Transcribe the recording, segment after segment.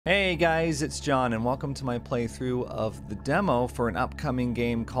Hey guys, it's John and welcome to my playthrough of the demo for an upcoming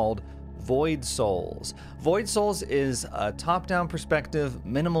game called Void Souls. Void Souls is a top-down perspective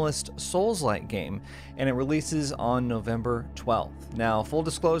minimalist Souls-like game and it releases on November 12th. Now, full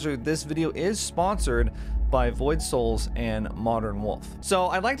disclosure, this video is sponsored by Void Souls and Modern Wolf. So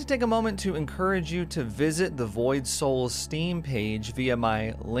I'd like to take a moment to encourage you to visit the Void Souls Steam page via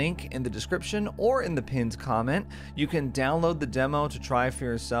my link in the description or in the pinned comment. You can download the demo to try for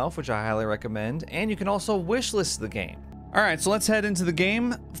yourself, which I highly recommend, and you can also wishlist the game. Alright, so let's head into the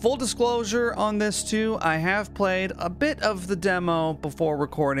game. Full disclosure on this too, I have played a bit of the demo before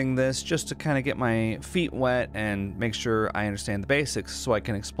recording this just to kind of get my feet wet and make sure I understand the basics so I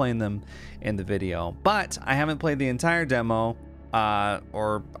can explain them in the video. But I haven't played the entire demo,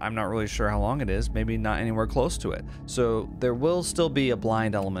 or I'm not really sure how long it is, maybe not anywhere close to it. So there will still be a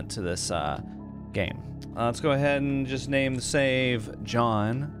blind element to this game. Let's go ahead and just name the save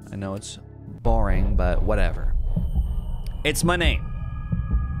John. I know it's boring, but whatever. It's my name.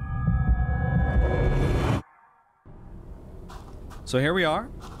 So here we are.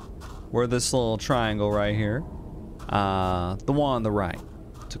 We're this little triangle right here. The one on the right,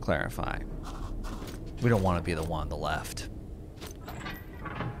 to clarify. We don't want to be the one on the left.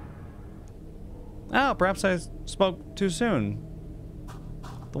 Oh, perhaps I spoke too soon.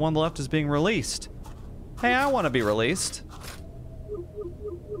 The one on the left is being released. Hey, I want to be released.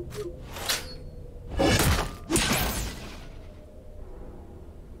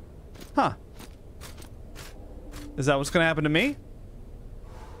 Huh. Is that what's gonna happen to me?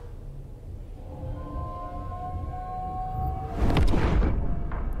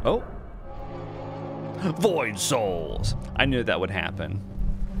 Oh. Void Souls. I knew that would happen.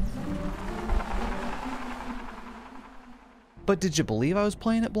 But did you believe I was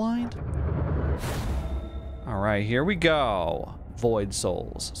playing it blind? Alright, here we go. Void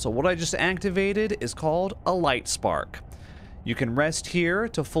Souls. So what I just activated is called a light spark. You can rest here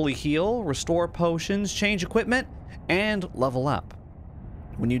to fully heal, restore potions, change equipment, and level up.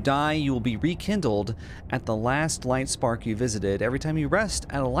 When you die, you will be rekindled at the last light spark you visited. Every time you rest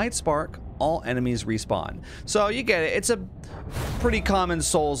at a light spark, all enemies respawn. So you get it. It's a pretty common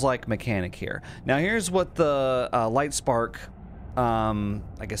Souls-like mechanic here. Now here's what the light spark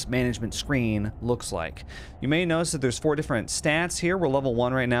I guess management screen looks like. You may notice that there's 4 different stats here. We're level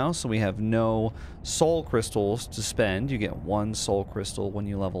 1 right now, so we have no soul crystals to spend. You get 1 soul crystal when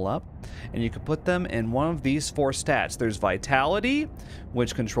you level up, and you can put them in one of these 4 stats. There's vitality,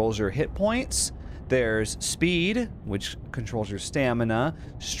 which controls your hit points. There's speed, which controls your stamina,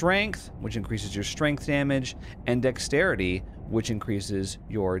 strength, which increases your strength damage, and dexterity, which increases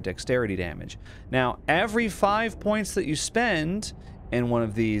your dexterity damage. Now, every 5 points that you spend in one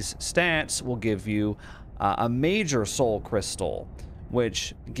of these stats will give you a major soul crystal,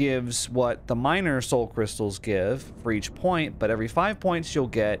 which gives what the minor soul crystals give for each point, but every 5 points you'll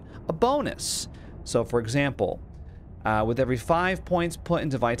get a bonus. So, for example, with every 5 points put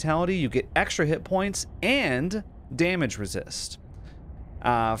into vitality, you get extra hit points and damage resist.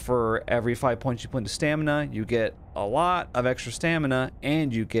 For every 5 points you put into stamina, you get a lot of extra stamina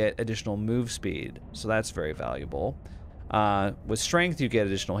and you get additional move speed. So that's very valuable. With strength, you get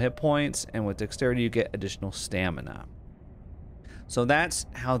additional hit points, and with dexterity, you get additional stamina. So that's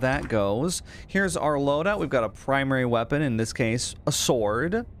how that goes. Here's our loadout. We've got a primary weapon, in this case, a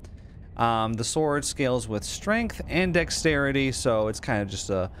sword. The sword scales with strength and dexterity, so it's kind of just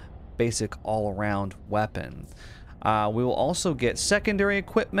a basic all-around weapon. We will also get secondary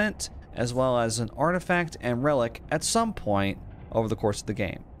equipment as well as an artifact and relic at some point over the course of the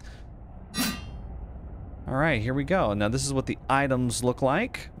game. Alright, here we go. Now this is what the items look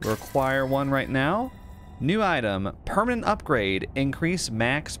like. We require one right now. New item, permanent upgrade, increase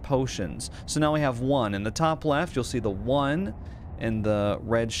max potions. So now we have 1. In the top left, you'll see the 1 in the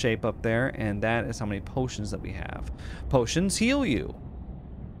red shape up there, and that is how many potions that we have. Potions heal you.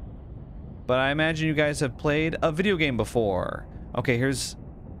 But I imagine you guys have played a video game before. Okay, here's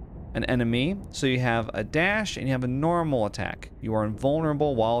an enemy. So you have a dash and you have a normal attack. You are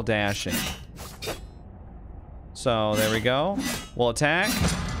invulnerable while dashing. So there we go. We'll attack.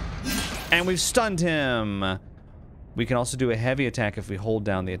 And we've stunned him. We can also do a heavy attack if we hold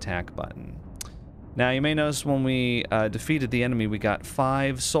down the attack button. Now you may notice when we defeated the enemy, we got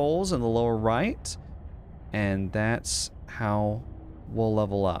 5 souls in the lower right. And that's how we'll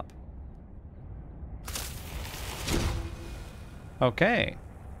level up. Okay.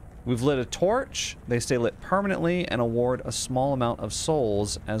 We've lit a torch. They stay lit permanently and award a small amount of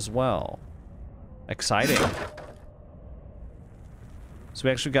souls as well. Exciting. So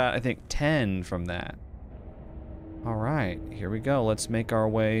we actually got, I think, 10 from that. All right, here we go. Let's make our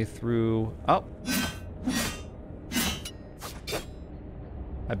way through. Oh.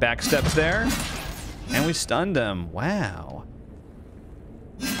 I backstepped there, and we stunned him. Wow.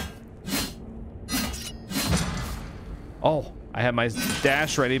 Oh, I had my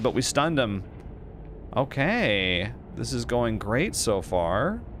dash ready, but we stunned him. Okay, this is going great so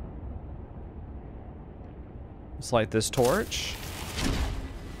far. Let's light this torch.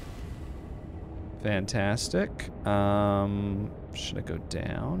 Fantastic. Should I go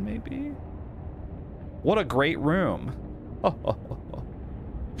down, maybe? What a great room.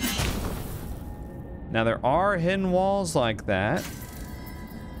 Now, there are hidden walls like that.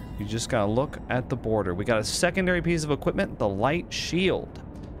 You just gotta look at the border. We got a secondary piece of equipment, the light shield.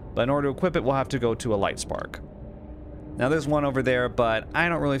 But in order to equip it, we'll have to go to a light spark. Now, there's one over there, but I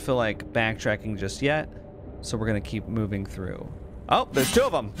don't really feel like backtracking just yet. So we're gonna keep moving through. Oh, there's two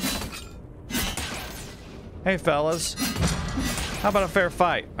of them. Hey, fellas. How about a fair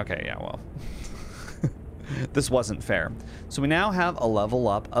fight? Okay, yeah, well. This wasn't fair. So we now have a level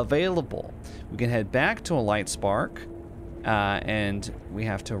up available. We can head back to a light spark, and we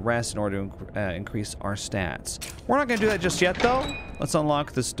have to rest in order to increase our stats. We're not going to do that just yet, though. Let's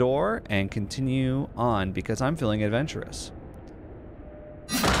unlock this door and continue on, because I'm feeling adventurous.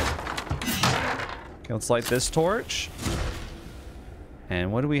 Okay, let's light this torch.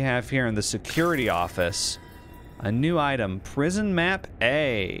 And what do we have here in the security office? A new item, Prison Map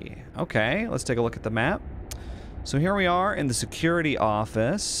A. Okay, let's take a look at the map. So here we are in the security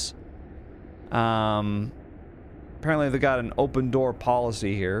office. Apparently they got an open door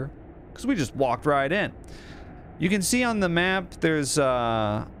policy here, because we just walked right in. You can see on the map there's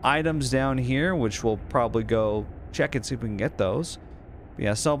items down here, which we'll probably go check and see if we can get those. But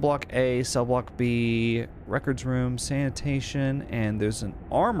yeah, cell block A, cell block B, records room, sanitation, and there's an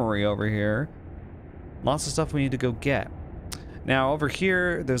armory over here. Lots of stuff we need to go get. Now over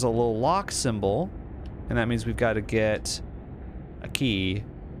here, there's a little lock symbol, and that means we've got to get a key,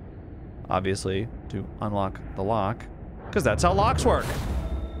 obviously, to unlock the lock, because that's how locks work.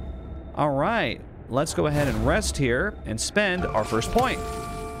 All right, let's go ahead and rest here and spend our first point.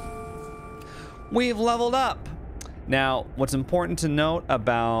 We've leveled up. Now, what's important to note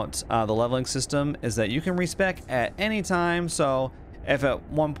about the leveling system is that you can respec at any time. So if at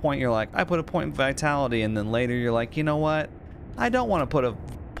one point you're like, I put a point in vitality, and then later you're like, you know what? I don't want to put a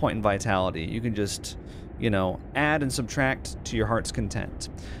point in vitality. You can just, you know, add and subtract to your heart's content.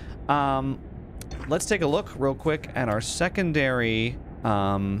 Let's take a look real quick at our secondary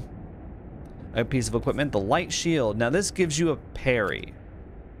piece of equipment, the light shield. Now this gives you a parry.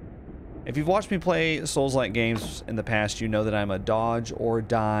 If you've watched me play Souls-like games in the past, you know that I'm a dodge or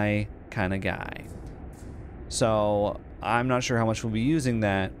die kind of guy. So I'm not sure how much we'll be using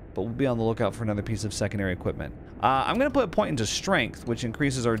that, but we'll be on the lookout for another piece of secondary equipment. I'm going to put a point into strength, which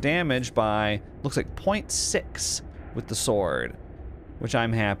increases our damage by, looks like 0.6 with the sword, which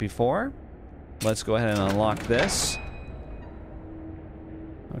I'm happy for. Let's go ahead and unlock this.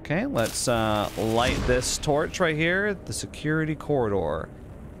 Okay, let's light this torch right here, the security corridor.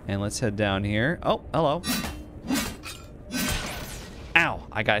 And let's head down here. Oh, hello. Ow,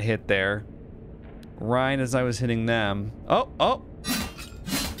 I got hit there. Right as I was hitting them. Oh, oh.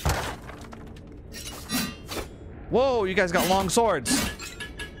 Whoa, you guys got long swords.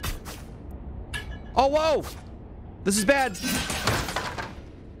 Oh, whoa. This is bad.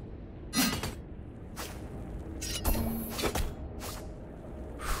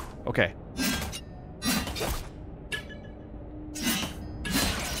 Okay.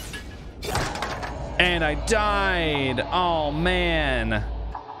 And I died. Oh, man.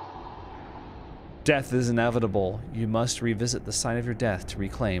 Death is inevitable. You must revisit the site of your death to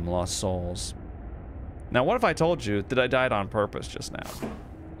reclaim lost souls. Now, what if I told you that I died on purpose just now?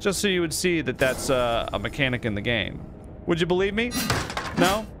 Just so you would see that that's a mechanic in the game. Would you believe me?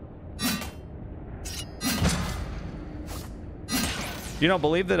 No? You don't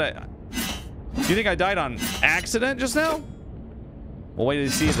believe that Do you think I died on accident just now? Well, wait till you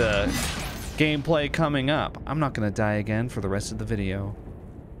see the gameplay coming up. I'm not gonna die again for the rest of the video.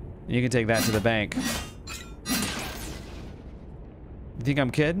 You can take that to the bank. You think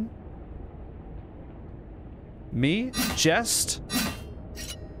I'm kidding? Me? Jest?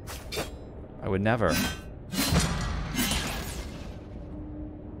 I would never.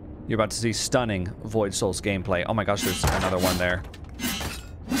 You're about to see stunning Void Souls gameplay. Oh my gosh, there's another one there.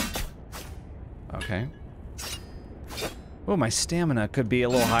 Okay. Oh, my stamina could be a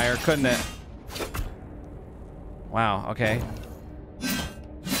little higher, couldn't it? Wow, okay.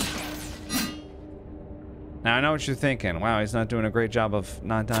 Now I know what you're thinking. Wow, he's not doing a great job of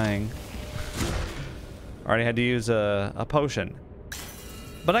not dying. Already had to use a potion.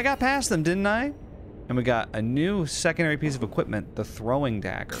 But I got past them, didn't I? And we got a new secondary piece of equipment, the throwing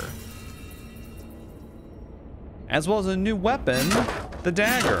dagger. As well as a new weapon, the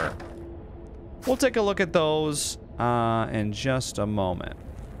dagger. We'll take a look at those in just a moment.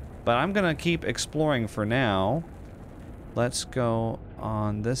 But I'm gonna keep exploring for now. Let's go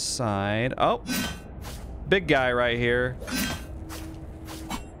on this side. Oh! Big guy right here.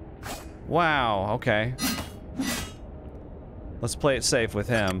 Wow, okay. Let's play it safe with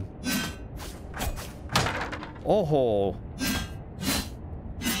him. Oh.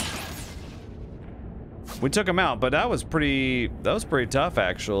 We took him out, but that was pretty tough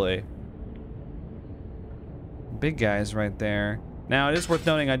actually. Big guys right there. Now it is worth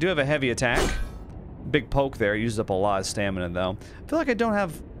noting I do have a heavy attack. Big poke there, used up a lot of stamina though. I feel like I don't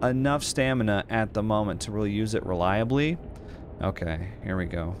have enough stamina at the moment to really use it reliably. Okay, here we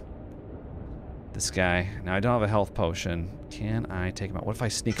go. This guy. Now I don't have a health potion. Can I take him out? What if I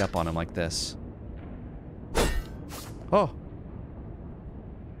sneak up on him like this? Oh.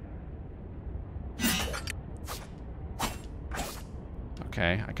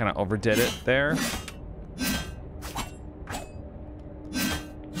 Okay, I kind of overdid it there.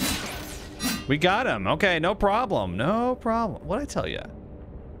 We got him. Okay, no problem. No problem. What'd I tell you?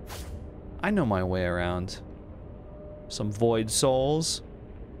 I know my way around. Some void souls.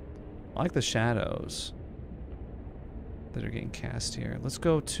 I like the shadows that are getting cast here. Let's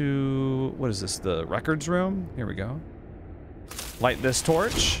go to... What is this? The records room? Here we go. Light this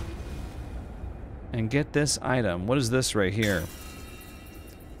torch. And get this item. What is this right here?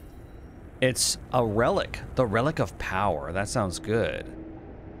 It's a relic. The relic of power. That sounds good.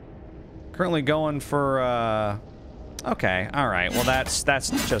 Currently going for, okay, alright. Well, that's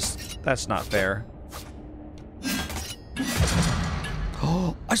not fair.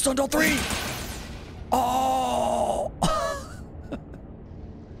 Oh, I stunned all three! Oh!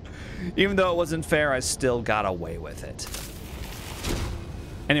 Even though it wasn't fair, I still got away with it.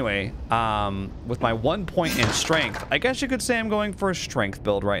 Anyway, with my 1 point in strength, I guess you could say I'm going for a strength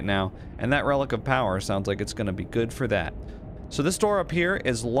build right now. And that relic of power sounds like it's going to be good for that. So this door up here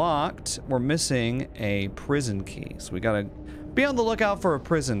is locked. We're missing a prison key. So we got to be on the lookout for a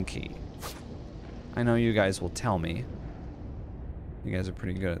prison key. I know you guys will tell me. You guys are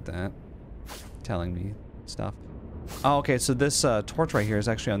pretty good at that. Telling me stuff. Oh, okay, so this torch right here is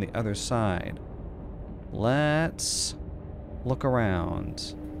actually on the other side. Let's look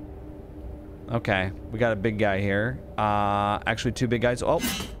around. Okay, we got a big guy here. Actually, two big guys. Oh!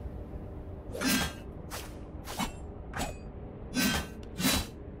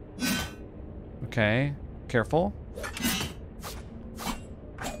 Okay, careful.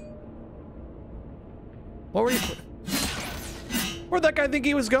 What were you... Where'd that guy think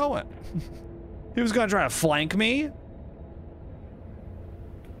he was going? He was gonna try to flank me?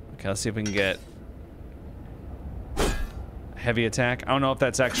 Okay, let's see if we can get a heavy attack. I don't know if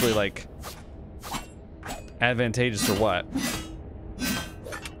that's actually, like, advantageous or what.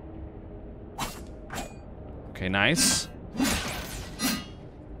 Okay, nice.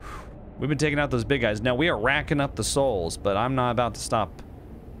 We've been taking out those big guys. Now, we are racking up the souls, but I'm not about to stop.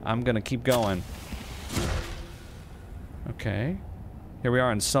 I'm gonna keep going. Okay. Here we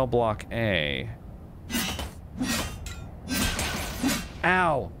are in cell block A.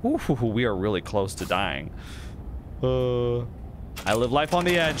 Ow! Ooh, we are really close to dying. I live life on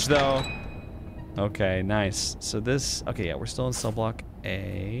the edge, though. Okay, nice. So this... Okay, yeah, we're still in cell block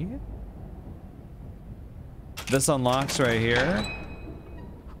A. This unlocks right here.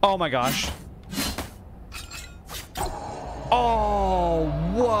 Oh my gosh. Oh,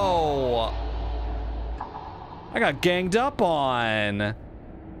 whoa. I got ganged up on.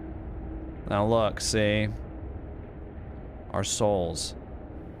 Now look, see. Our souls.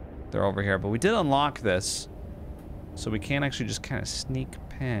 They're over here, but we did unlock this. So we can actually just kind of sneak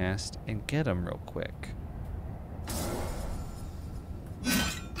past and get them real quick.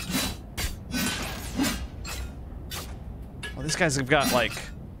 Well, these guys have got like...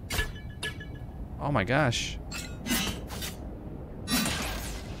 Oh my gosh.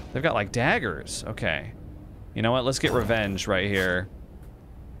 They've got like daggers. Okay. You know what? Let's get revenge right here.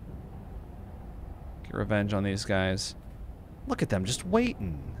 Get revenge on these guys. Look at them just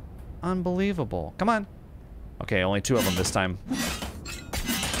waiting. Unbelievable. Come on. Okay, only two of them this time.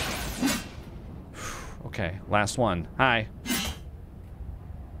 Okay, last one. Hi.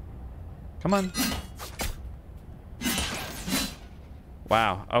 Come on.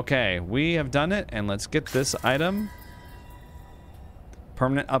 Wow, okay, we have done it, and let's get this item.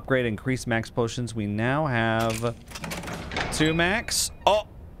 Permanent upgrade, increased max potions. We now have 2 max. Oh,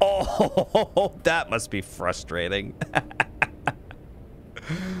 Oh, that must be frustrating.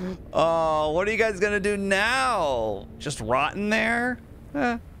 Oh, what are you guys gonna do now? Just rot in there?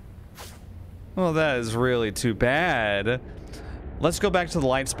 Well, that is really too bad. Let's go back to the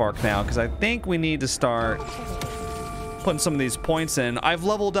light spark now, because I think we need to start putting some of these points in. I've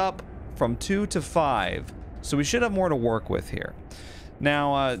leveled up from 2 to 5, so we should have more to work with here.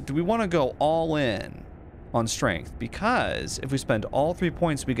 Now, do we want to go all in on strength? Because if we spend all 3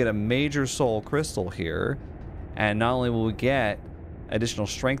 points, we get a major soul crystal here. And not only will we get additional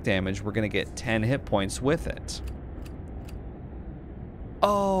strength damage, we're going to get 10 hit points with it.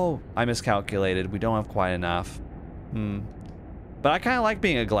 Oh, I miscalculated. We don't have quite enough. But I kind of like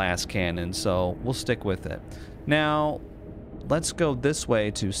being a glass cannon, so we'll stick with it. Now, let's go this way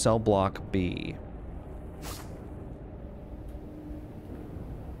to cell block B.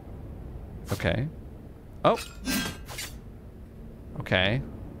 Okay. Oh. Okay.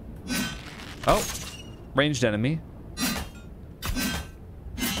 Oh. Ranged enemy.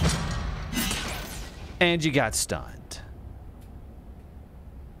 And you got stunned.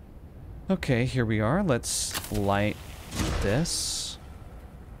 Okay, here we are. Let's light this.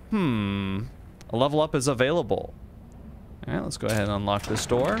 A level up is available. All right, let's go ahead and unlock this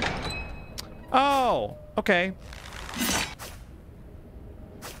door. Oh, okay.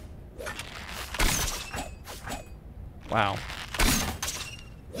 Wow.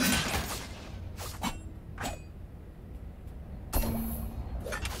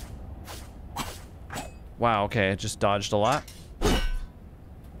 Wow, okay, it just dodged a lot. Here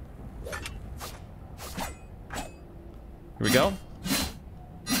we go.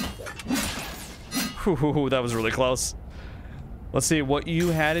 Whew, that was really close. Let's see what you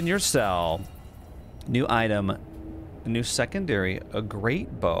had in your cell. New item. A new secondary. A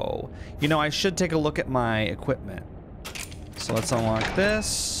great bow. You know, I should take a look at my equipment. So let's unlock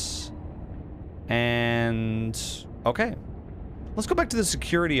this. And... okay. Let's go back to the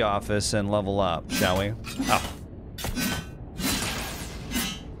security office and level up, shall we? Oh.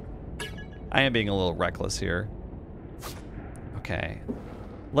 I am being a little reckless here. Okay.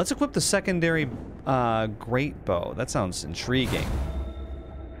 Let's equip the secondary great bow. That sounds intriguing.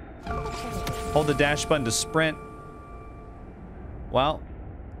 Hold the dash button to sprint. Well,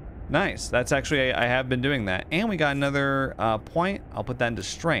 nice. That's actually, I have been doing that. And we got another point. I'll put that into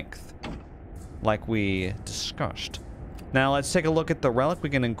strength, like we discussed. Now let's take a look at the relic. We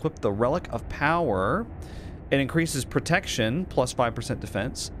can equip the Relic of Power. It increases protection, plus 5%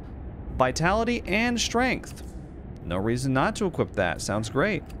 defense, vitality, and strength. No reason not to equip that. Sounds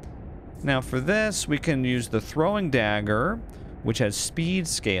great. Now for this, we can use the Throwing Dagger, which has speed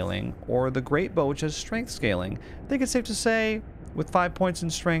scaling, or the Great Bow, which has strength scaling. I think it's safe to say, with 5 points in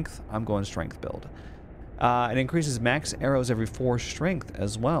strength, I'm going strength build. It increases max arrows every 4 strength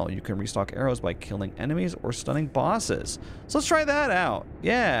as well. You can restock arrows by killing enemies or stunning bosses. So let's try that out.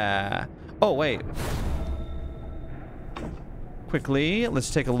 Yeah. Oh, wait. Quickly,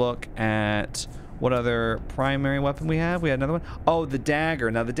 let's take a look at what other primary weapon we have. We had another one. Oh, the dagger.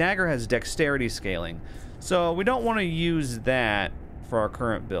 Now, the dagger has dexterity scaling. So we don't want to use that for our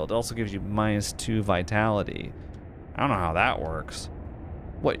current build. It also gives you -2 vitality. I don't know how that works.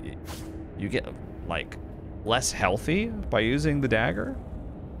 What? You get, like, less healthy by using the dagger?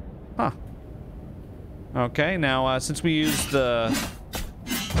 Huh. Okay, now, since we use the...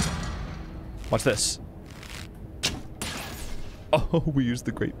 Watch this. Oh, we used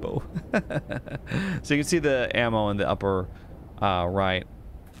the great bow. So you can see the ammo in the upper right.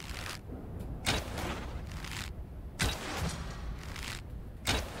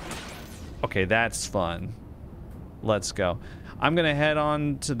 Okay, that's fun. Let's go. I'm gonna head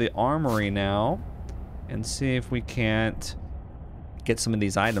on to the armory now and see if we can't get some of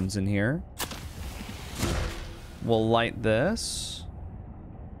these items in here. We'll light this.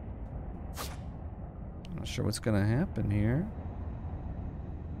 Not sure what's gonna happen here.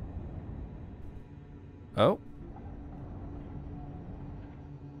 Oh.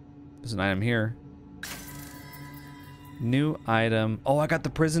 There's an item here. New item. Oh, I got the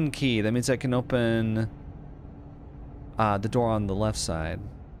prison key. That means I can open the door on the left side.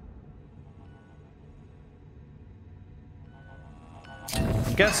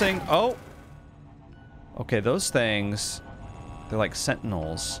 I'm guessing. Oh. Okay, those things, they're like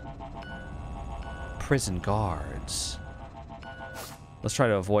sentinels. Prison guards. Let's try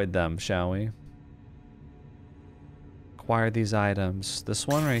to avoid them, shall we? Acquire these items. This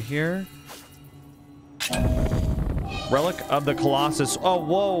one right here. Relic of the Colossus. Oh,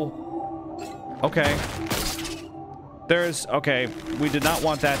 whoa. Okay. There's... Okay. We did not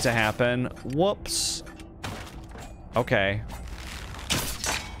want that to happen. Whoops. Okay.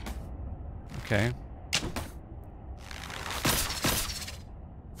 Okay.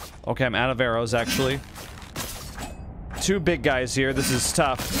 Okay, I'm out of arrows, actually. Two big guys here. This is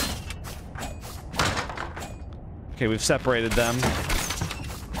tough. Okay, we've separated them.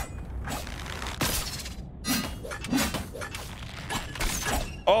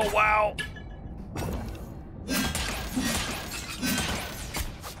 Oh, wow.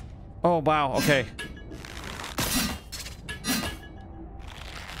 Oh, wow. Okay.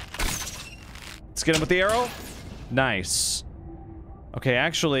 Let's get him with the arrow. Nice. Okay,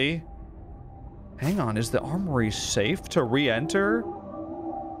 actually... Hang on, is the armory safe to re-enter?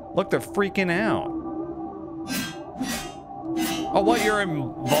 Look, they're freaking out. Oh, what, you're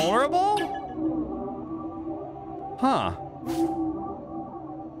invulnerable? Huh.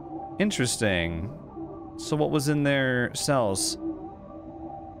 Interesting. So what was in their cells?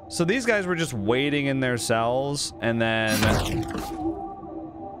 So these guys were just waiting in their cells, and then...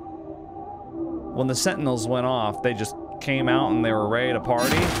 when the sentinels went off, they just came out and they were ready to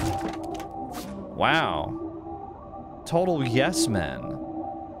party? Wow. Total yes men.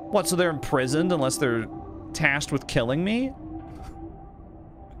 What, so they're imprisoned unless they're tasked with killing me?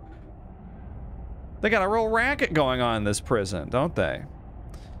 They got a real racket going on in this prison, don't they?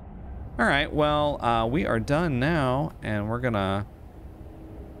 Alright, well, we are done now, and we're gonna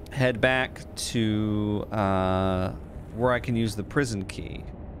head back to where I can use the prison key.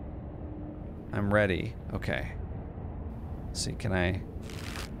 I'm ready. Okay. Let's see, can I...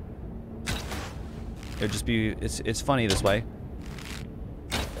 It'd just be... It's funny this way.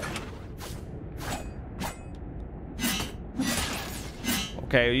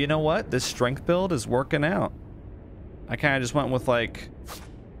 Okay, you know what? This strength build is working out. I kind of just went with, like,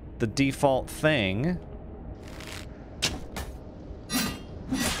 the default thing.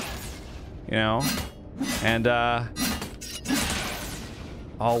 You know? And,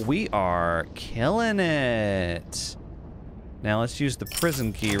 oh, we are killing it. Now let's use the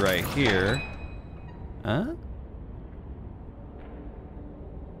prison key right here. Huh?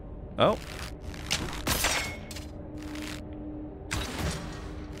 Oh.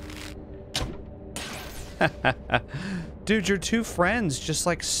 Dude, your two friends just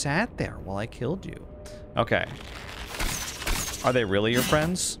like sat there while I killed you. Okay. Are they really your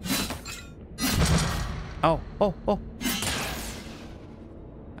friends? Oh, oh, oh.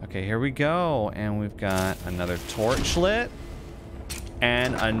 Okay, here we go. And we've got another torch lit.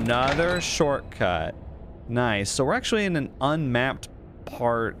 And another shortcut. Nice. So we're actually in an unmapped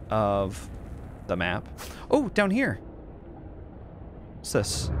part of the map. Oh, down here. What's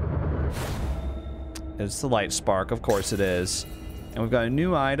this? It's the light spark. Of course it is. And we've got a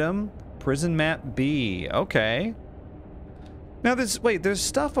new item. Prison map B. Okay. Now wait, there's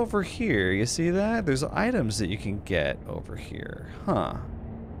stuff over here. You see that? There's items that you can get over here. Huh.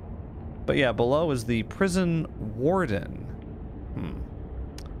 But yeah, below is the prison warden.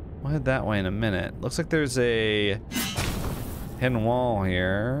 We'll head that way in a minute. Looks like there's a hidden wall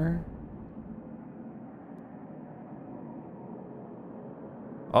here.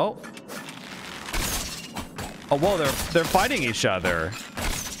 Oh. Oh, whoa, they're fighting each other.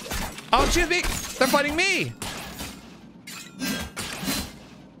 Oh, excuse me! They're fighting me!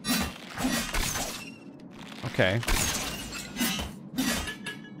 Okay.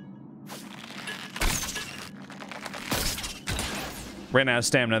 Ran out of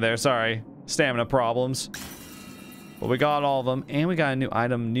stamina there, sorry. Stamina problems. But we got all of them, and we got a new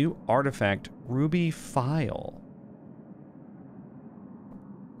item, new artifact, ruby file.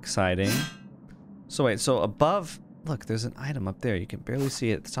 Exciting. So wait, so above, look, there's an item up there. You can barely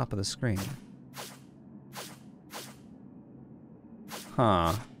see it at the top of the screen.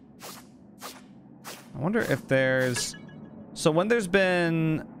 Huh. I wonder if there's... So when there's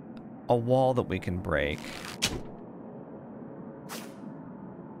been a wall that we can break,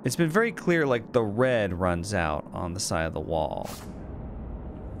 it's been very clear, like, the red runs out on the side of the wall.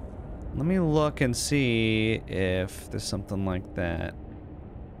 Let me look and see if there's something like that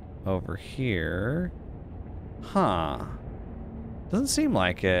over here. Huh. Doesn't seem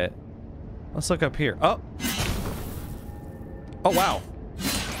like it. Let's look up here. Oh! Oh, wow.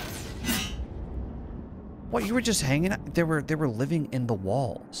 What, you were just hanging out? They were living in the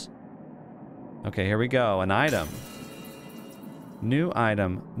walls. Okay, here we go. An item. New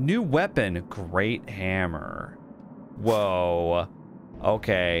item. New weapon. Great hammer. Whoa.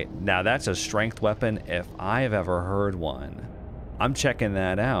 Okay, now that's a strength weapon if I have ever heard one. I'm checking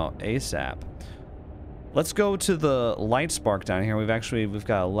that out ASAP. Let's go to the light spark down here. We've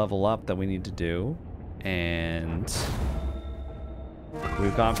got a level up that we need to do. And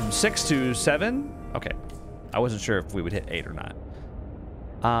we've gone from 6 to 7. Okay. I wasn't sure if we would hit 8 or not.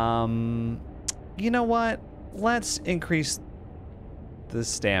 you know what? Let's increase the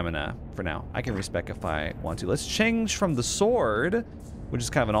stamina for now. I can respec if I want to. Let's change from the sword, which is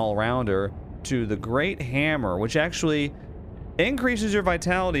kind of an all-rounder, to the great hammer, which actually increases your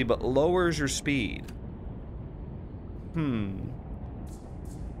vitality but lowers your speed.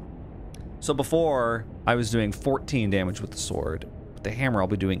 So before, I was doing 14 damage with the sword. With the hammer, I'll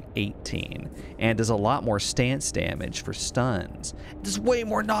be doing 18. And does a lot more stance damage for stuns. It does way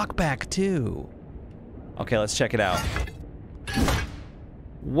more knockback, too. Okay, let's check it out.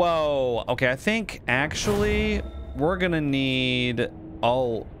 Whoa. Okay, I think, actually, we're gonna need...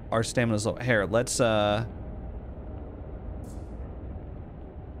 Oh, our stamina's low. Here, let's,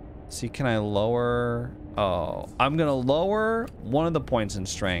 see, can I lower... Oh, I'm gonna lower one of the points in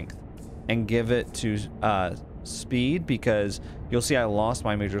strength and give it to speed, because you'll see I lost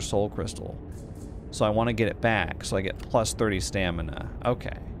my major soul crystal. So I want to get it back, so I get plus 30 stamina.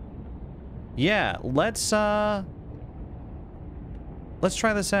 Okay. Yeah, let's try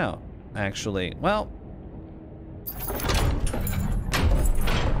this out, actually. Well,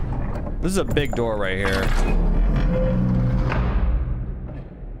 this is a big door right here.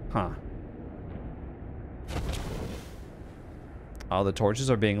 Huh. All the torches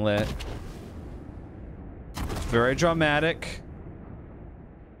are being lit. It's very dramatic.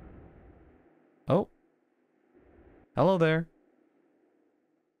 Oh. Hello there.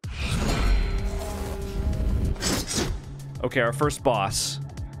 Okay, our first boss.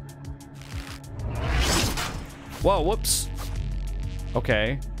 Whoa, whoops.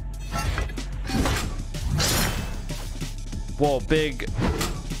 Okay. Whoa, big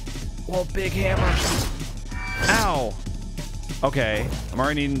hammer. Ow. Okay, I'm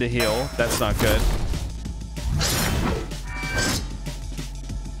already needing to heal. That's not good.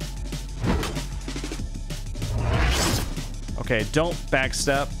 Okay, don't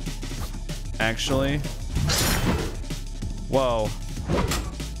backstep. Actually. Whoa.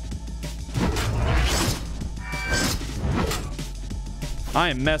 I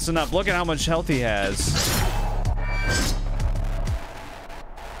am messing up. Look at how much health he has.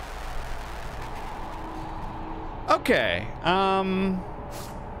 Okay,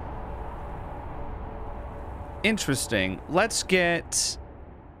 interesting. Let's get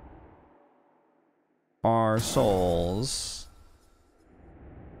our souls.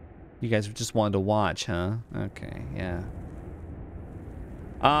 You guys just wanted to watch, huh? Okay, yeah.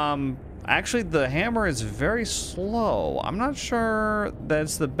 Actually, the hammer is very slow. I'm not sure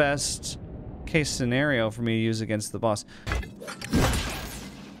that's the best case scenario for me to use against the boss.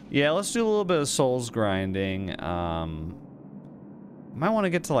 Yeah, let's do a little bit of souls grinding. Might want to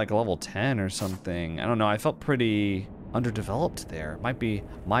get to like level 10 or something. I don't know. I felt pretty underdeveloped there. Might be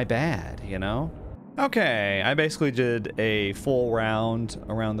my bad, you know? Okay, I basically did a full round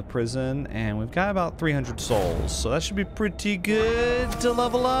around the prison, and we've got about 300 souls. So that should be pretty good to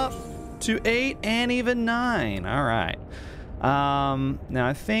level up to 8 and even 9. All right. Now,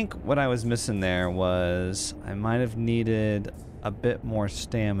 I think what I was missing there was I might have needed a bit more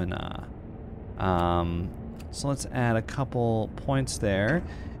stamina. So let's add a couple points there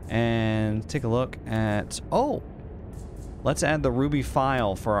and take a look at... Oh! Let's add the ruby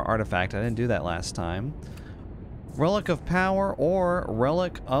file for our artifact. I didn't do that last time. Relic of Power or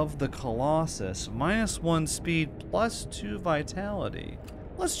Relic of the Colossus. -1 speed, +2 vitality.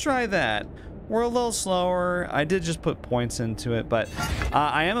 Let's try that. We're a little slower. I did just put points into it, but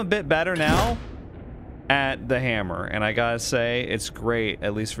I am a bit better now at the hammer. And I gotta say, it's great,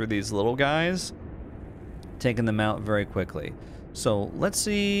 at least for these little guys. Taking them out very quickly. So let's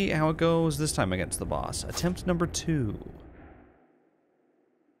see how it goes this time against the boss. Attempt number 2.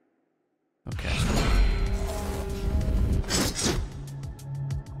 Okay.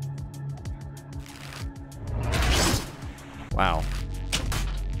 Wow.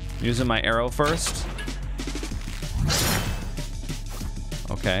 Using my arrow first.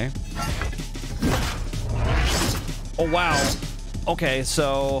 Okay. Oh, wow. Okay,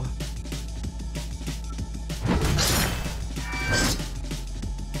 so...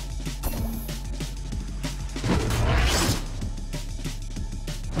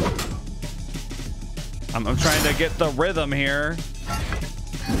 I'm trying to get the rhythm here.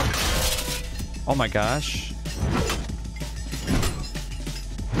 Oh my gosh.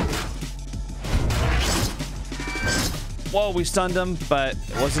 Whoa, we stunned him, but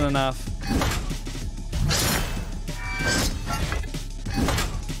it wasn't enough.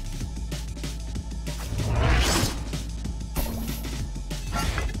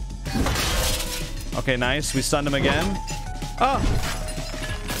 Okay, nice. We stunned him again. Oh!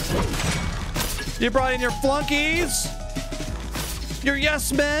 You brought in your flunkies! Your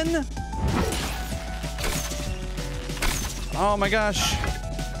yes men! Oh my gosh.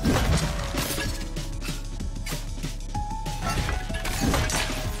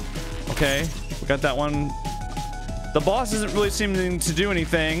 Okay, we got that one. The boss isn't really seeming to do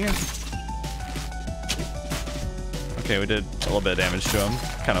anything. Okay, we did a little bit of damage to him.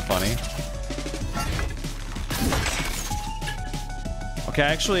 Kind of funny. Okay,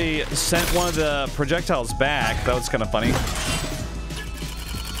 I actually sent one of the projectiles back. That was kind of funny.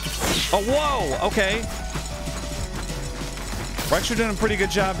 Oh, whoa! Okay. We're actually doing a pretty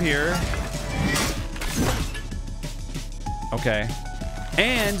good job here. Okay.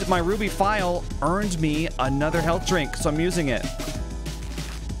 And my ruby file earned me another health drink, so I'm using it.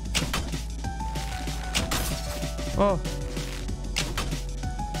 Oh.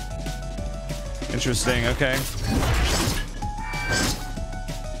 Interesting, okay.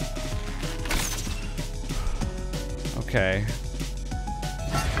 Okay.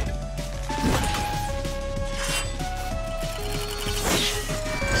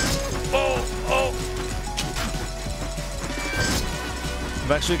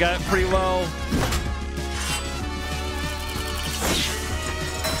 I've actually got it pretty low.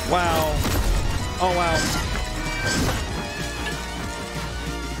 Wow. Oh, wow.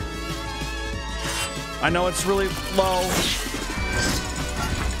 I know it's really low.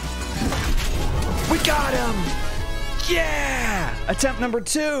 We got him! Yeah! Attempt number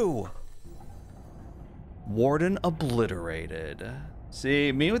 2. Warden obliterated.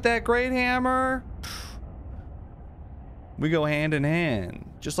 See, me with that great hammer. We go hand in hand.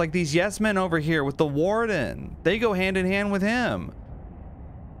 Just like these yes men over here with the warden. They go hand in hand with him.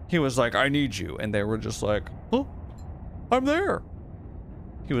 He was like, I need you. And they were just like, oh, I'm there.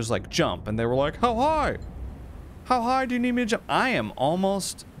 He was like, jump. And they were like, how high? How high do you need me to jump? I am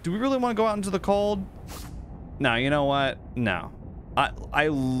almost... Do we really want to go out into the cold? No, you know what? No. I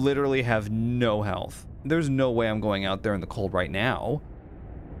literally have no health. There's no way I'm going out there in the cold right now.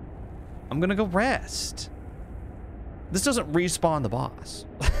 I'm gonna go rest. This doesn't respawn the boss.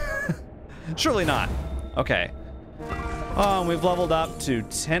 Surely not. Okay. Oh, and we've leveled up to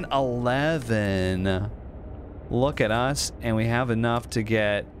 10-11. Look at us. And we have enough to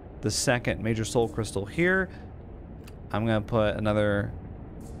get the second major soul crystal here. I'm going to put another...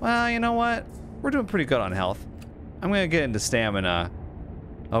 Well, you know what? We're doing pretty good on health. I'm going to get into stamina.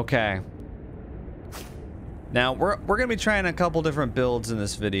 Okay. Now, we're going to be trying a couple different builds in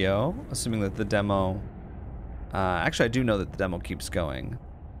this video. Assuming that the demo... actually, I do know that the demo keeps going.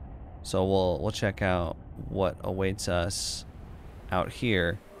 So we'll check out what awaits us out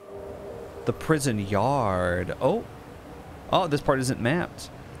here. The prison yard. Oh, this part isn't mapped.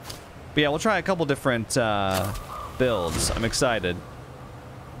 But yeah, we'll try a couple different builds. I'm excited.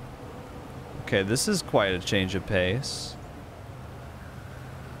 Okay, this is quite a change of pace.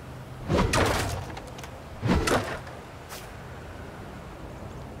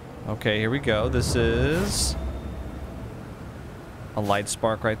 Okay, here we go. This is a light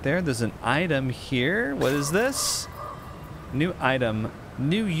spark right there. There's an item here. What is this? New item.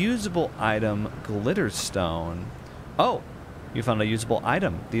 New usable item. Glitter stone. Oh, you found a usable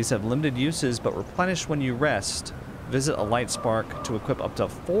item. These have limited uses but replenish when you rest. Visit a light spark to equip up to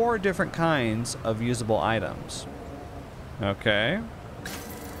 4 different kinds of usable items. Okay.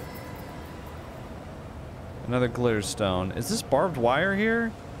 Another glitter stone. Is this barbed wire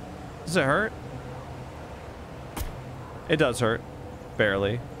here? Does it hurt? It does hurt.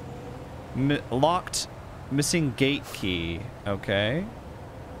 Barely. Locked. Missing gate key. Okay.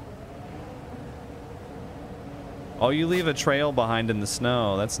 Oh, you leave a trail behind in the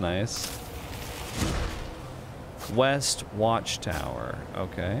snow. That's nice. West Watchtower.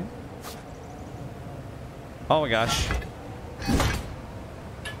 Okay. Oh my gosh.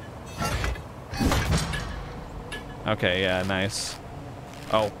 Okay, yeah, nice.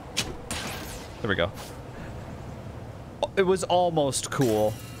 Oh. There we go. It was almost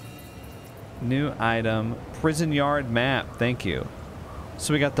cool. New item. Prison yard map. Thank you.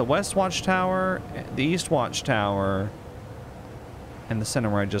 So we got the West Watchtower, the East Watchtower, and the center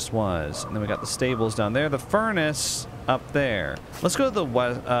where I just was. And then we got the stables down there, the furnace up there. Let's go to the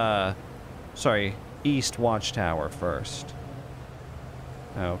west, East Watchtower first.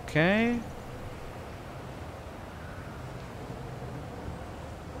 Okay.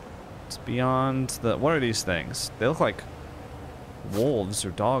 It's beyond the... What are these things? They look like wolves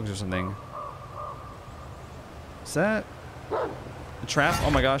or dogs or something. Is that a trap? Oh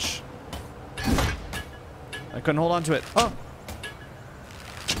my gosh. I couldn't hold on to it. Oh!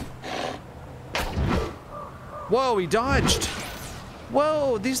 Whoa, he dodged!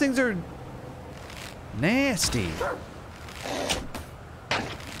 Whoa, these things are nasty.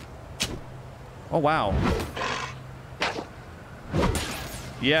 Oh, wow.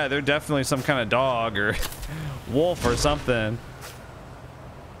 Yeah, they're definitely some kind of dog or wolf or something.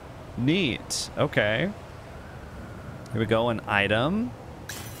 Neat. Okay. Here we go. An item.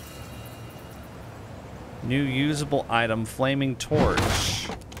 New usable item. Flaming torch.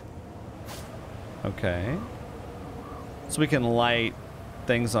 Okay. So we can light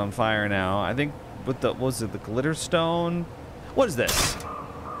things on fire now. I think with the, what was it, the glitter stone? What is this?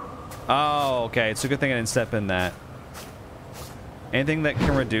 Oh, okay. It's a good thing I didn't step in that. Anything that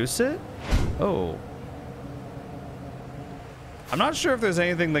can reduce it? Oh. I'm not sure if there's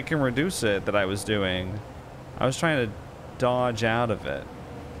anything that can reduce it that I was doing. I was trying to dodge out of it.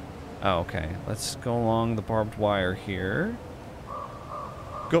 Oh, okay. Let's go along the barbed wire here.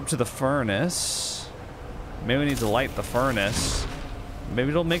 Go up to the furnace. Maybe we need to light the furnace.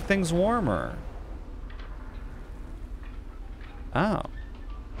 Maybe it'll make things warmer. Oh.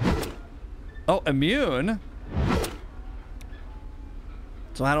 Oh, immune?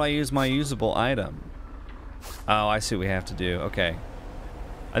 So how do I use my usable item? Oh, I see what we have to do. Okay.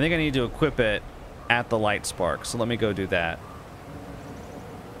 I think I need to equip it at the light spark. So let me go do that.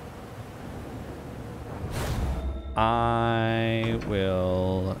 I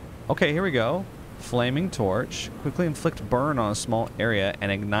will... Okay, here we go. Flaming torch. Quickly inflict burn on a small area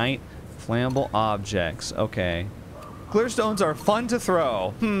and ignite flammable objects. Okay. Clear stones are fun to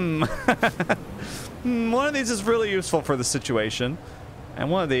throw. One of these is really useful for the situation. And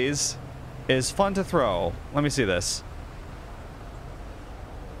one of these is fun to throw. Let me see this.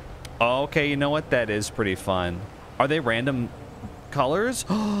 Okay, you know what? That is pretty fun. Are they random colors?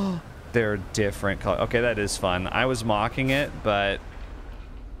 They're different colors. Okay, that is fun. I was mocking it, but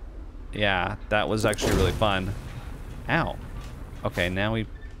yeah, that was actually really fun. Ow. Okay, now we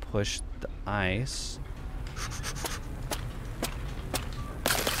push the ice.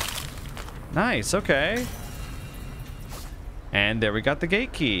 Nice, okay. And there we got the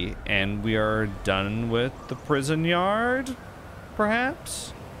gate key. And we are done with the prison yard,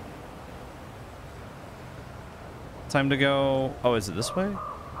 perhaps? Time to go... Oh, is it this way?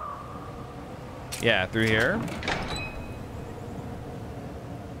 Yeah, through here.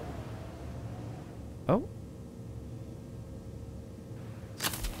 Oh.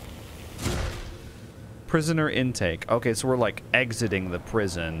 Prisoner intake. Okay, so we're like exiting the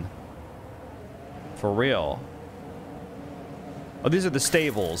prison. For real. Oh, these are the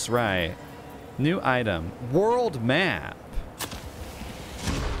stables, right. New item. World map.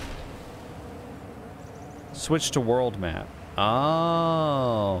 Switch to world map.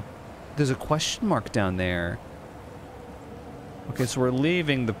 Oh. There's a question mark down there. Okay, so we're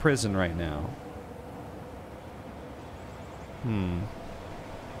leaving the prison right now.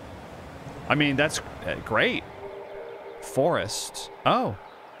 I mean, that's great. Forest. Oh.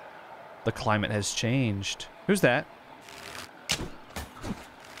 The climate has changed. Who's that?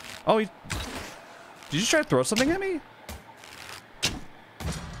 Oh, did you just try to throw something at me?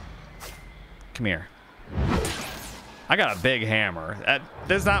 Come here. I got a big hammer.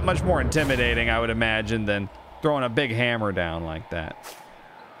 There's not much more intimidating, I would imagine, than throwing a big hammer down like that.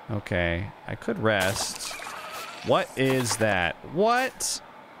 Okay, I could rest. What is that? What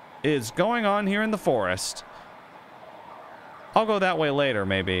is going on here in the forest? I'll go that way later,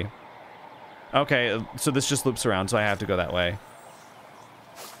 maybe. Okay, so this just loops around, so I have to go that way.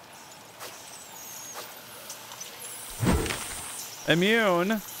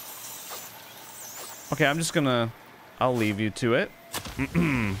 Immune. Okay, I'm just gonna... I'll leave you to it.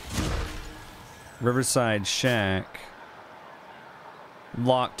 Riverside Shack.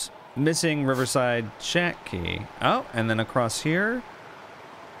 Locked. Missing Riverside Shack key. Oh, and then across here.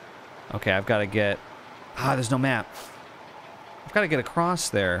 Okay, I've got to get... Ah, there's no map. I've got to get across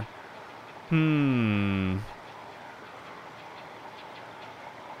there.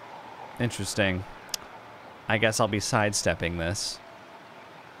 Interesting. I guess I'll be sidestepping this.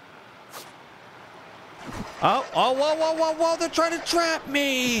 Oh, whoa, whoa, whoa, whoa, they're trying to trap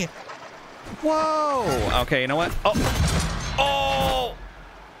me! Whoa! Okay, you know what? Oh!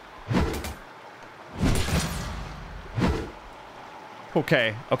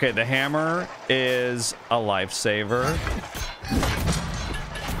 Okay, okay, the hammer is a lifesaver.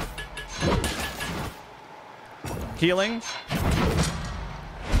 Healing.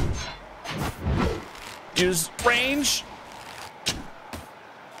 Use range.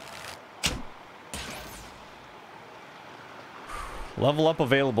 Level up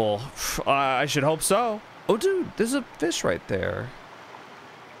available. I should hope so. Oh, dude, there's a fish right there.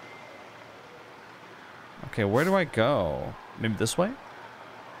 Okay, where do I go? Maybe this way?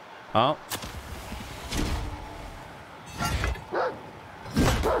 Oh.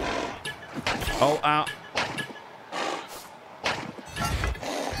 Oh, ow.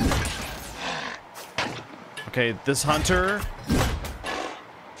 Okay, this hunter.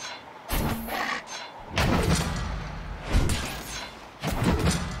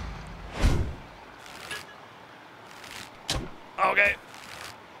 Okay.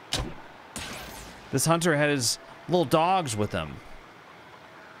 This hunter had his little dogs with him.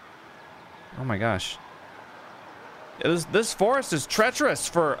 Oh my gosh. This forest is treacherous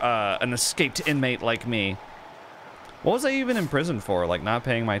for an escaped inmate like me. What was I even in prison for? Like not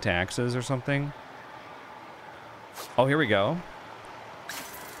paying my taxes or something? Oh, here we go.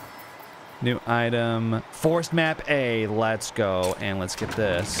 New item. Forest map A. Let's go. And let's get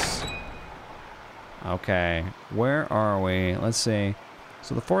this. Okay. Where are we? Let's see.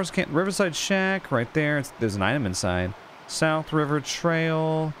 So the forest camp, Riverside Shack right there. There's an item inside. South River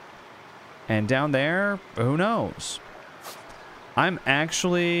Trail. And down there, who knows? I'm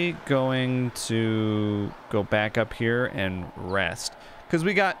actually going to go back up here and rest. Because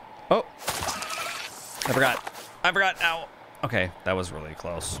we got... Oh! I forgot. Ow. Okay, that was really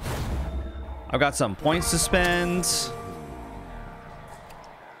close. I've got some points to spend.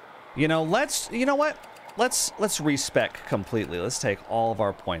 You know, you know what? Let's respec completely. Let's take all of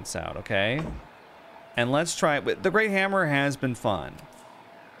our points out, okay? And let's try it. The Great Hammer has been fun.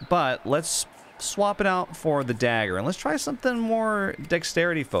 But let's swap it out for the dagger. And let's try something more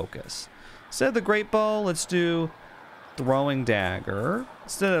dexterity focused. Instead of the Great Bow, let's do Throwing Dagger.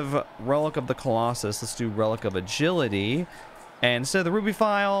 Instead of Relic of the Colossus, let's do Relic of Agility. And instead of the Ruby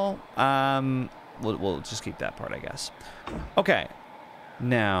File, we'll just keep that part, I guess. Okay.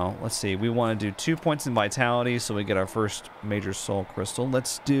 Now, let's see. We want to do 2 points in Vitality, so we get our first Major Soul Crystal.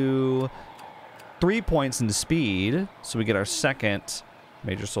 Let's do 3 points into Speed, so we get our second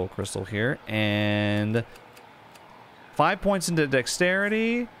Major Soul Crystal here. And 5 points into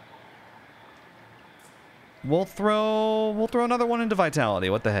Dexterity. We'll throw another one into Vitality.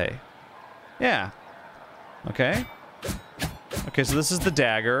 What the hey? Yeah. Okay. Okay, so this is the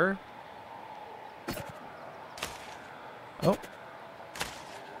dagger. Oh.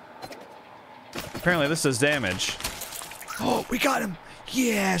 Apparently this does damage. Oh, we got him.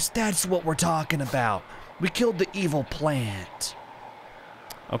 Yes, that's what we're talking about. We killed the evil plant.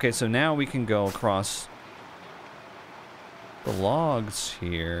 Okay, so now we can go across the logs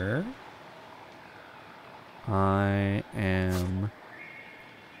here. I am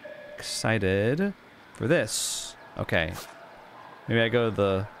excited for this. Okay. Maybe I go to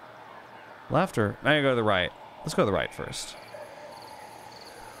the left or maybe I go to the right. Let's go to the right first.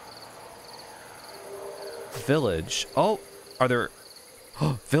 Village. Oh, are there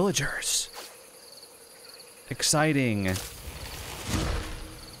villagers? Exciting.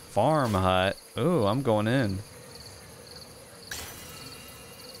 Farm hut. Ooh, I'm going in.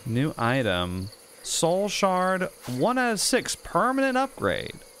 New item. Soul Shard, 1 out of 6, permanent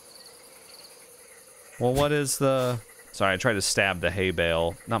upgrade. Well, what is the... Sorry, I tried to stab the hay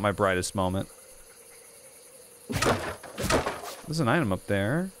bale. Not my brightest moment. There's an item up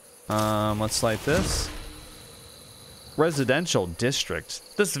there. Let's light this. Residential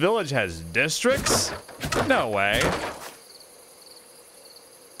district. This village has districts? No way.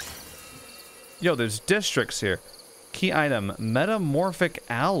 Yo, there's districts here. Key item, metamorphic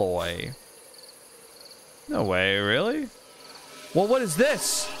alloy. No way, really? Well, what is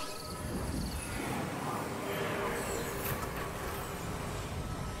this?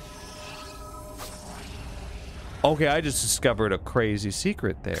 Okay, I just discovered a crazy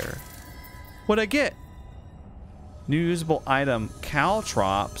secret there. What'd I get? New usable item,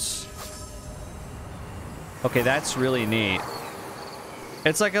 caltrops. Okay, that's really neat.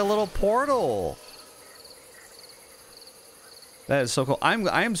 It's like a little portal. That is so cool.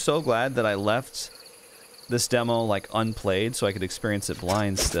 I am so glad that I left this demo like unplayed so I could experience it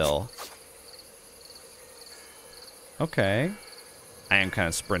blind still. Okay. I am kind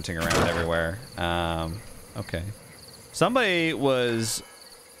of sprinting around everywhere. Okay. Somebody was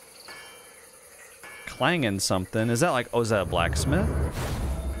clanging something. Is that like, oh, is that a blacksmith?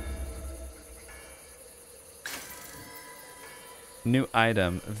 New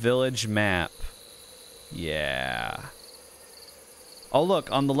item, village map. Yeah. Oh,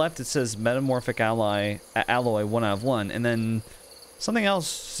 look, on the left it says metamorphic alloy 1 out of 1, and then something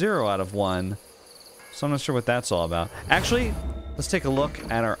else 0 out of 1. So I'm not sure what that's all about. Actually, let's take a look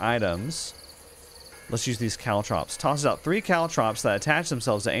at our items. Let's use these caltrops. Tosses out 3 caltrops that attach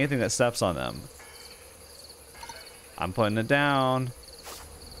themselves to anything that steps on them. I'm putting it down.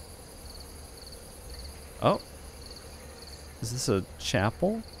 Oh. Is this a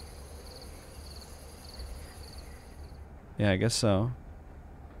chapel? Yeah, I guess so.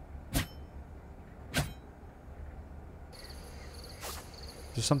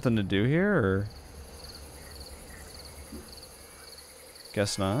 Is there something to do here, or?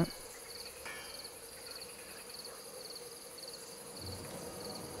 Guess not.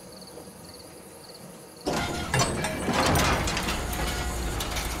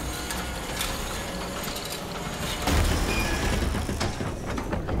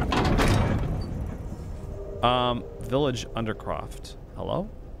 Village Undercroft. Hello?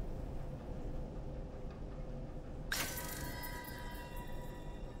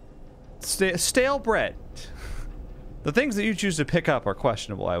 Stale bread. The things that you choose to pick up are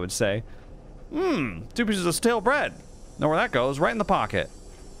questionable, I would say. 2 pieces of stale bread. Know where that goes? Right in the pocket.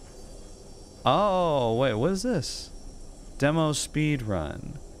 Oh, wait, what is this? Demo speed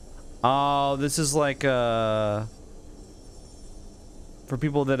run. Oh, this is like for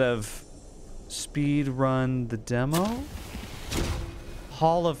people that have speed run the demo.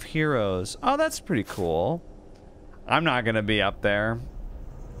 Hall of Heroes. Oh, that's pretty cool. I'm not gonna be up there.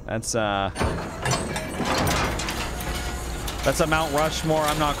 That's a Mount Rushmore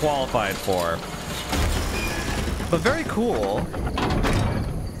I'm not qualified for. But very cool.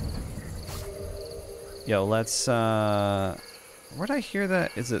 Yo, let's where'd I hear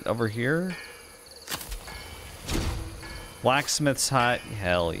that? Is it over here? Blacksmith's hut.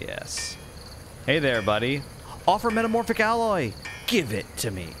 Hell yes. Hey there, buddy. Offer metamorphic alloy. Give it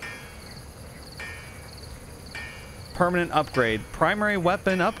to me. Permanent upgrade. Primary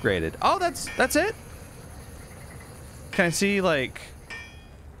weapon upgraded. Oh, that's it? Can I see, like...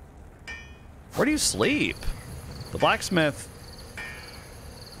 Where do you sleep? The blacksmith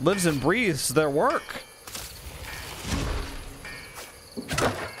lives and breathes their work.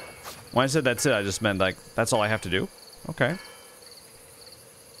 When I said that's it, I just meant, like, that's all I have to do? Okay.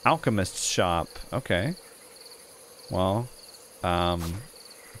 Alchemist's shop. Okay. Well,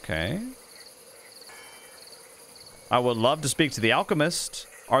 okay. I would love to speak to the alchemist.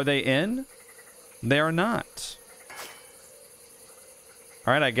 Are they in? They are not.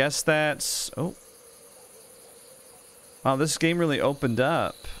 All right, I guess that's... Oh. Wow, this game really opened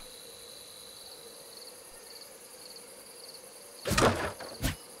up.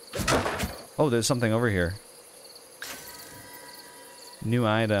 Oh, there's something over here. New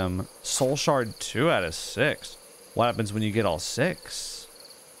item. Soul Shard 2 out of 6. What happens when you get all 6?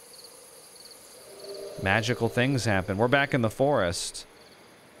 Magical things happen. We're back in the forest.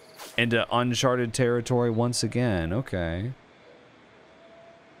 Into uncharted territory once again. Okay.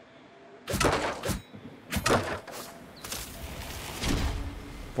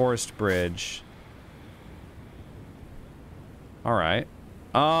 Forest bridge. Alright.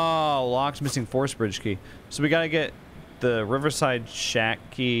 Oh, locked missing forest bridge key. So we gotta get the Riverside Shack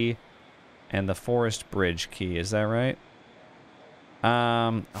key and the forest bridge key. Is that right?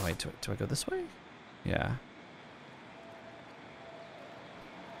 Oh wait, do I go this way? Yeah.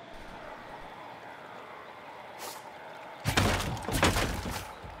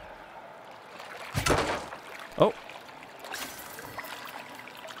 Oh.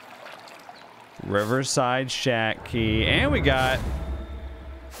 Riverside Shack key. And we got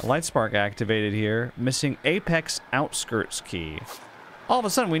a light spark activated here. Missing Apex Outskirts key. All of a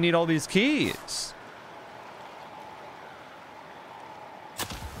sudden, we need all these keys.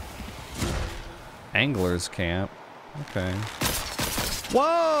 Angler's camp. Okay.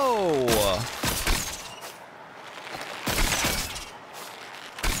 Whoa!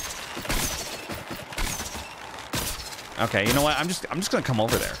 Okay, you know what? I'm just gonna come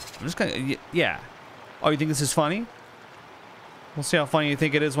over there. I'm just gonna, yeah. Oh, you think this is funny? We'll see how funny you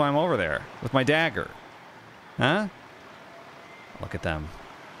think it is when I'm over there with my dagger. Huh? Look at them.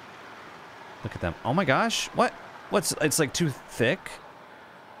 Look at them. Oh my gosh. What? It's like too thick?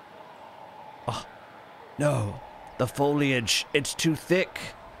 Oh, no. The foliage, it's too thick.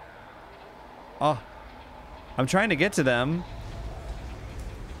 Oh, I'm trying to get to them.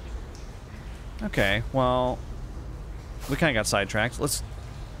 Okay, well, we kind of got sidetracked. What's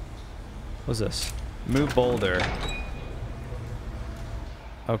this? Move boulder.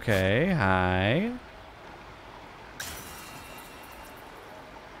 Okay, hi.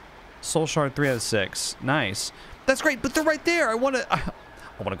 Soul Shard 3 out of 6. Nice. That's great, but they're right there. I want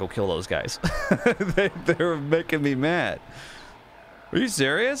to go kill those guys. They're making me mad. Are you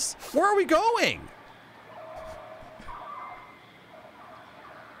serious? Where are we going?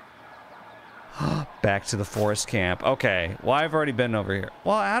 Back to the forest camp. Okay. Well, I've already been over here.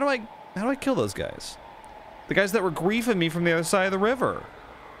 Well, how do I kill those guys? The guys that were griefing me from the other side of the river.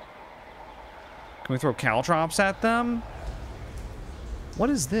 Can we throw caltrops at them? What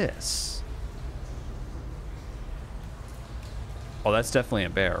is this? Oh, that's definitely a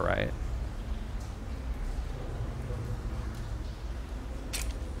bear, right?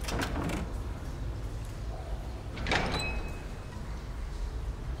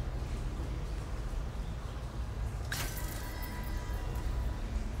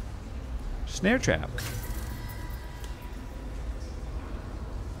 Snare trap.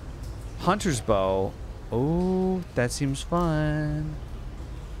 Hunter's bow. Oh, that seems fun.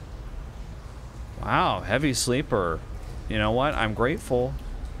 Wow, heavy sleeper. You know what? I'm grateful.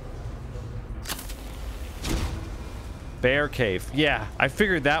 Bear cave. Yeah, I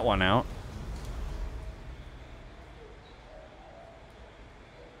figured that one out.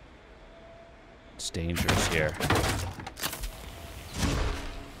 It's dangerous here.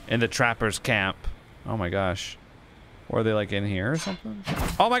 In the trapper's camp. Oh my gosh. Or are they like in here or something?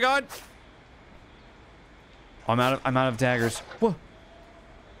 Oh my god! I'm out of daggers. Whoa.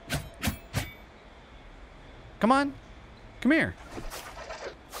 Come on. Come here.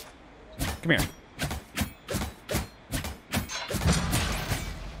 Come here.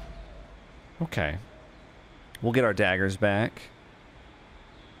 Okay. We'll get our daggers back.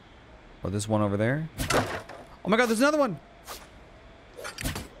 Oh, there's one over there. Oh my god, there's another one!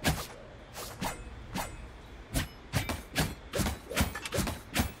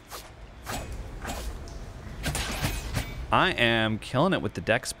 I am killing it with the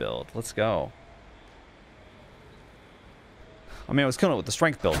dex build. Let's go. I mean, I was killing it with the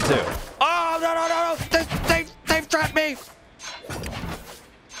strength build, too. Oh, no, no, no, no! They've trapped me!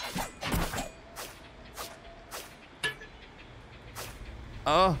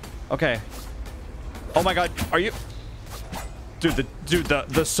 Oh, okay. Oh my god, are you... Dude,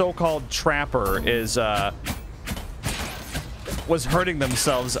 the so-called trapper is, was hurting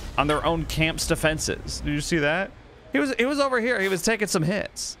themselves on their own camp's defenses. Did you see that? He was over here. He was taking some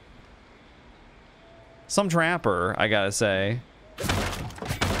hits. Some trapper, I gotta say.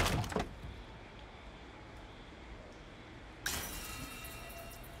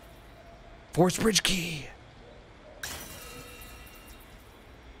 Forest Bridge Key.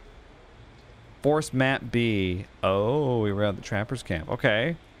 Forest Map B. Oh, we were at the trapper's camp.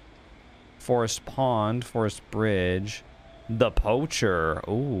 Okay. Forest Pond, Forest Bridge. The Poacher.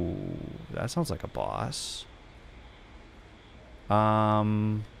 Ooh, that sounds like a boss.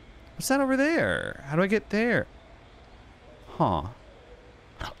 What's that over there? How do I get there? Huh.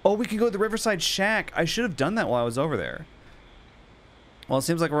 Oh, we can go to the Riverside Shack. I should have done that while I was over there. Well, it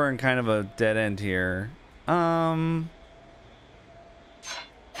seems like we're in kind of a dead end here. Oh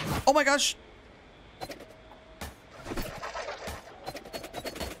my gosh.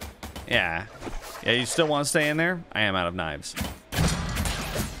 Yeah. Yeah, you still want to stay in there? I am out of knives.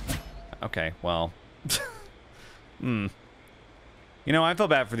 Okay, well. You know, I feel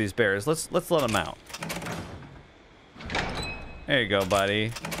bad for these bears. Let's let them out. There you go,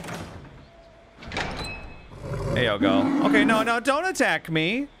 buddy. There you go. Okay, no, don't attack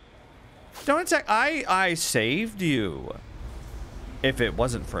me. Don't attack. I saved you. If it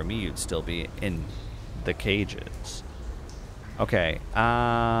wasn't for me, you'd still be in the cages. Okay.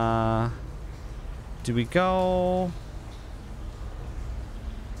 Do we go?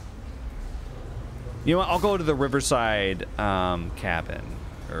 You know what? I'll go to the Riverside cabin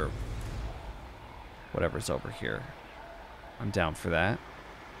or whatever's over here. I'm down for that.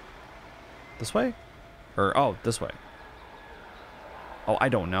 This way? Or, oh, this way. Oh, I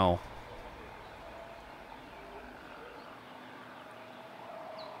don't know.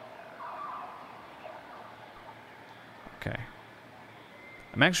 Okay.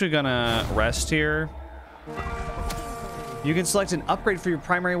 I'm actually gonna rest here. You can select an upgrade for your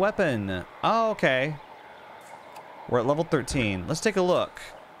primary weapon. Oh, okay. We're at level 13. Let's take a look.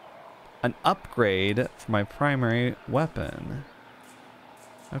 An upgrade for my primary weapon.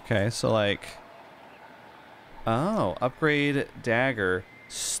 Okay, so like... Oh, upgrade dagger.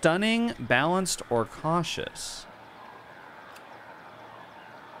 Stunning, balanced, or cautious.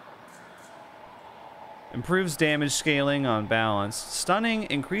 Improves damage scaling on balance. Stunning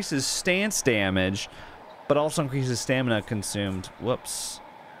increases stance damage, but also increases stamina consumed. Whoops.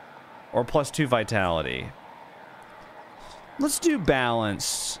 Or +2 vitality. Let's do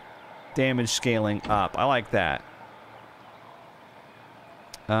balanced. Damage scaling up. I like that.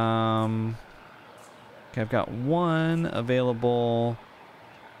 Okay, I've got one available.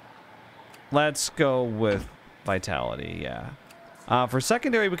 Let's go with vitality, yeah. For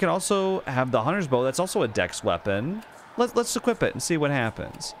secondary, we can also have the hunter's bow. That's also a dex weapon. Let's equip it and see what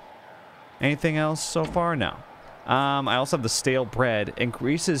happens. Anything else so far? No. I also have the stale bread.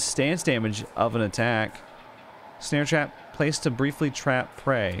 Increases stance damage of an attack. Snare trap. Placed to briefly trap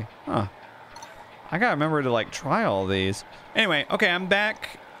prey. Huh. I gotta remember to like try all these. Anyway, okay, I'm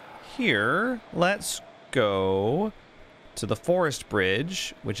back here. Let's go to the forest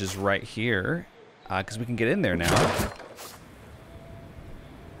bridge, which is right here. Because we can get in there now.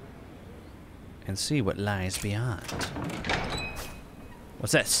 And see what lies beyond.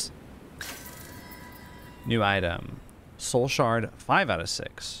 What's this? New item. Soul Shard 5 out of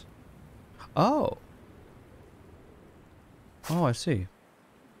 6. Oh. Oh, I see.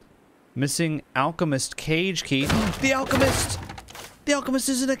 Missing Alchemist cage key. The Alchemist! The Alchemist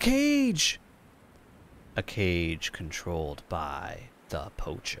is in a cage! A cage controlled by the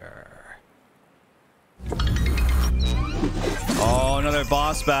Poacher. Oh, another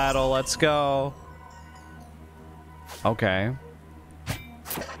boss battle. Let's go. Okay.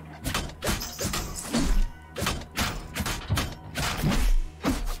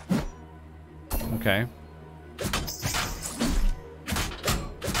 Okay.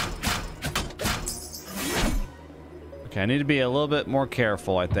 Okay, I need to be a little bit more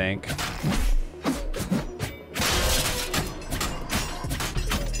careful, I think.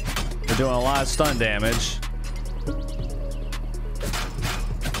 They're doing a lot of stun damage.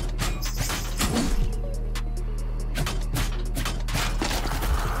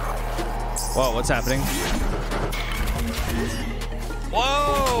 Whoa, what's happening?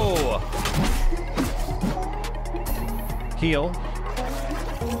 Whoa! Heal.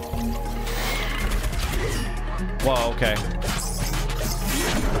 Whoa, okay.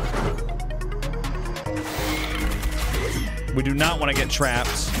 We do not want to get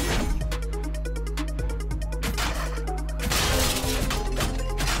trapped.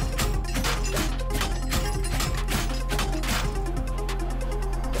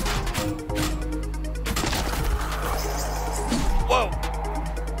 Whoa!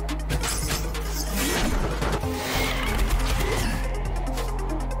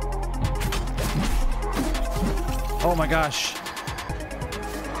 Oh my gosh.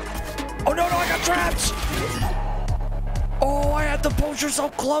 Oh no, I got trapped! Oh, I had the poacher so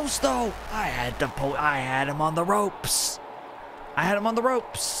close though. I had him on the ropes. I had him on the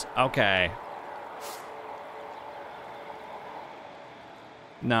ropes. Okay.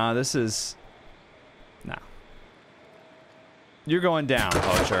 Nah, this is... Nah. You're going down,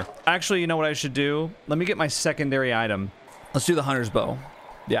 poacher. Actually, you know what I should do? Let me get my secondary item. Let's do the hunter's bow.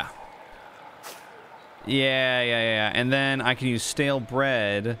 Yeah. Yeah. And then I can use stale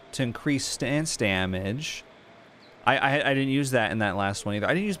bread to increase stance damage. I didn't use that in that last one either.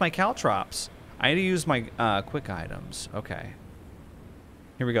 I didn't use my caltrops. I had to use my quick items. Okay.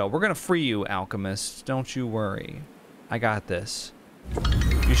 Here we go. We're gonna free you, alchemist. Don't you worry. I got this.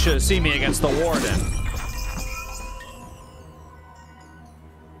 You should have seen me against the warden.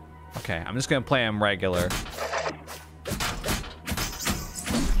 Okay, I'm just gonna play him regular.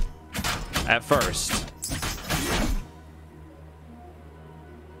 At first.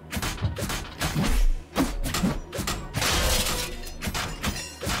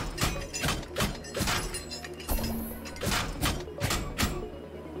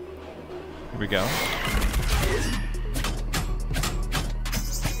 Here we go.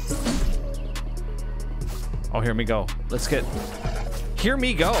 Oh, hear me go. Let's get... Hear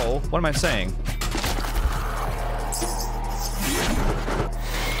me go? What am I saying?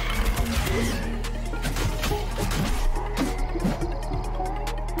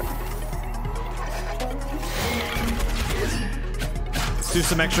 Let's do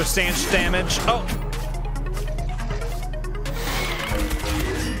some extra stance damage. Oh!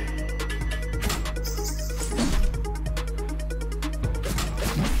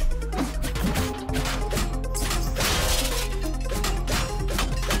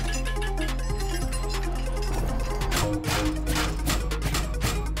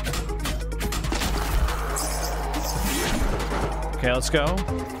 Okay, let's go.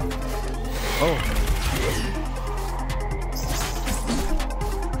 Oh.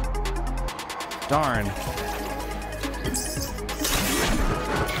 Darn.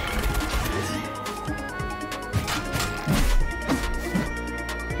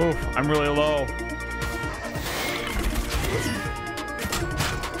 Oof, I'm really low.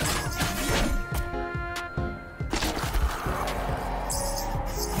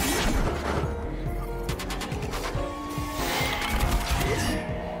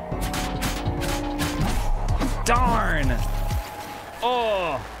 Darn!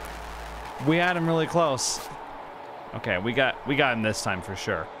 Oh, we had him really close. Okay, we got him this time for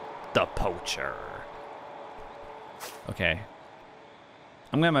sure. The poacher. Okay,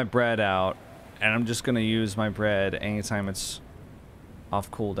 I'm gonna have my bread out, and I'm just gonna use my bread anytime it's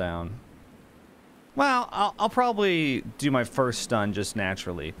off cooldown. Well, I'll probably do my first stun just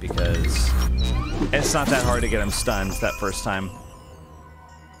naturally because it's not that hard to get him stunned that first time.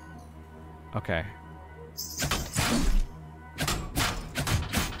 Okay.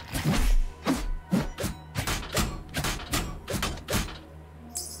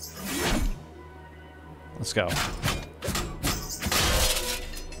 Let's go.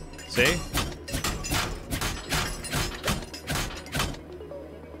 See?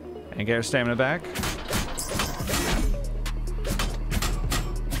 And get your stamina back.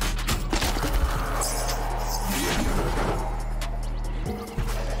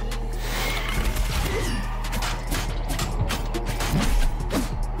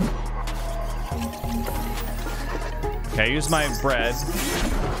 Okay, use my bread.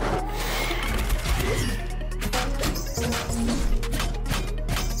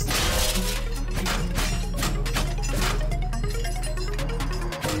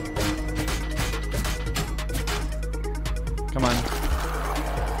 Come on.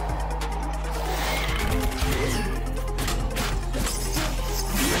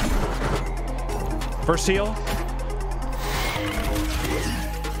 First heal.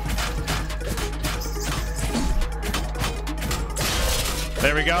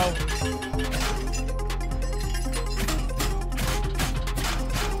 There we go.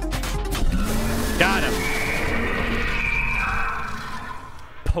 Got him.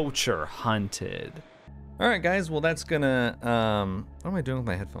 Poacher hunted. All right, guys. Well, that's gonna. What am I doing with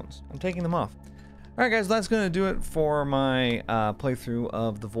my headphones? I'm taking them off. All right, guys. That's gonna do it for my playthrough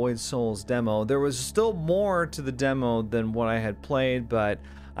of the Void Souls demo. There was still more to the demo than what I had played, but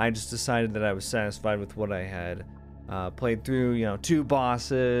I just decided that I was satisfied with what I had played through. You know, 2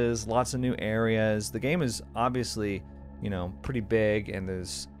 bosses, lots of new areas. The game is obviously, you know, pretty big, and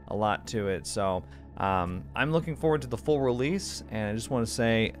there's a lot to it. So I'm looking forward to the full release, and I just want to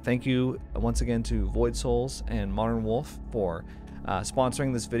say thank you once again to Void Souls and Modern Wolf for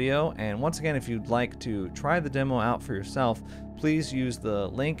sponsoring this video. And once again, if you'd like to try the demo out for yourself, please use the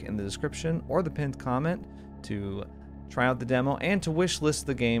link in the description or the pinned comment to try out the demo and to wish list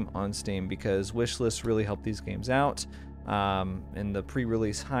the game on Steam, because wish lists really help these games out in the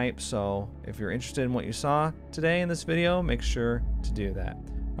pre-release hype. So if you're interested in what you saw today in this video, make sure to do that.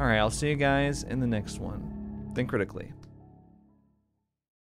 All right, I'll see you guys in the next one. Think critically.